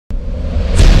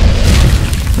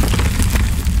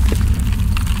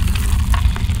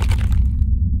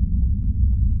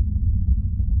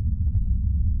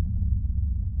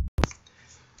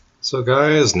So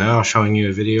guys, now showing you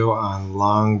a video on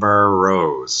long bar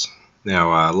rows.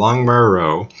 Now long bar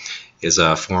row is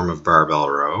a form of barbell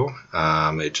row.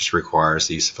 It just requires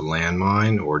the use of a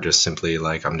landmine or just simply,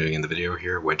 like I'm doing in the video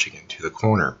here, wedging it to the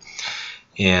corner.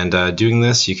 And doing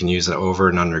this, you can use an over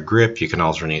and under grip. You can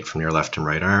alternate from your left and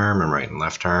right arm and right and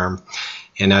left arm.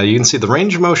 And you can see the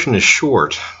range of motion is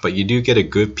short, but you do get a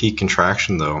good peak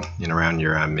contraction though in around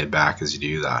your mid-back as you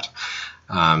do that.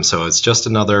 So it's just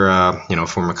another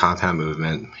form of compound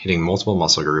movement, hitting multiple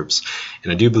muscle groups.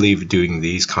 And I do believe doing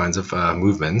these kinds of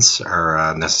movements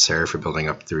are necessary for building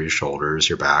up through your shoulders,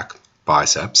 your back,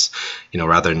 biceps,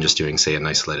 rather than just doing, say, an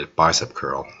isolated bicep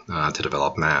curl to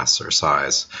develop mass or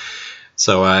size.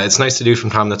 So it's nice to do from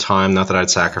time to time. Not that I'd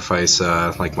sacrifice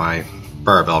like my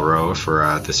barbell row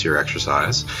for this year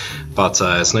exercise, but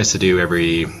it's nice to do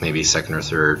every maybe second or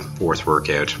third, fourth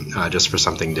workout just for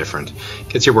something different.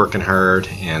 Gets you working hard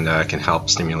and can help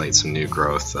stimulate some new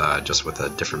growth just with a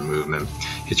different movement.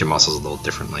 Hit your muscles a little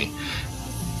differently.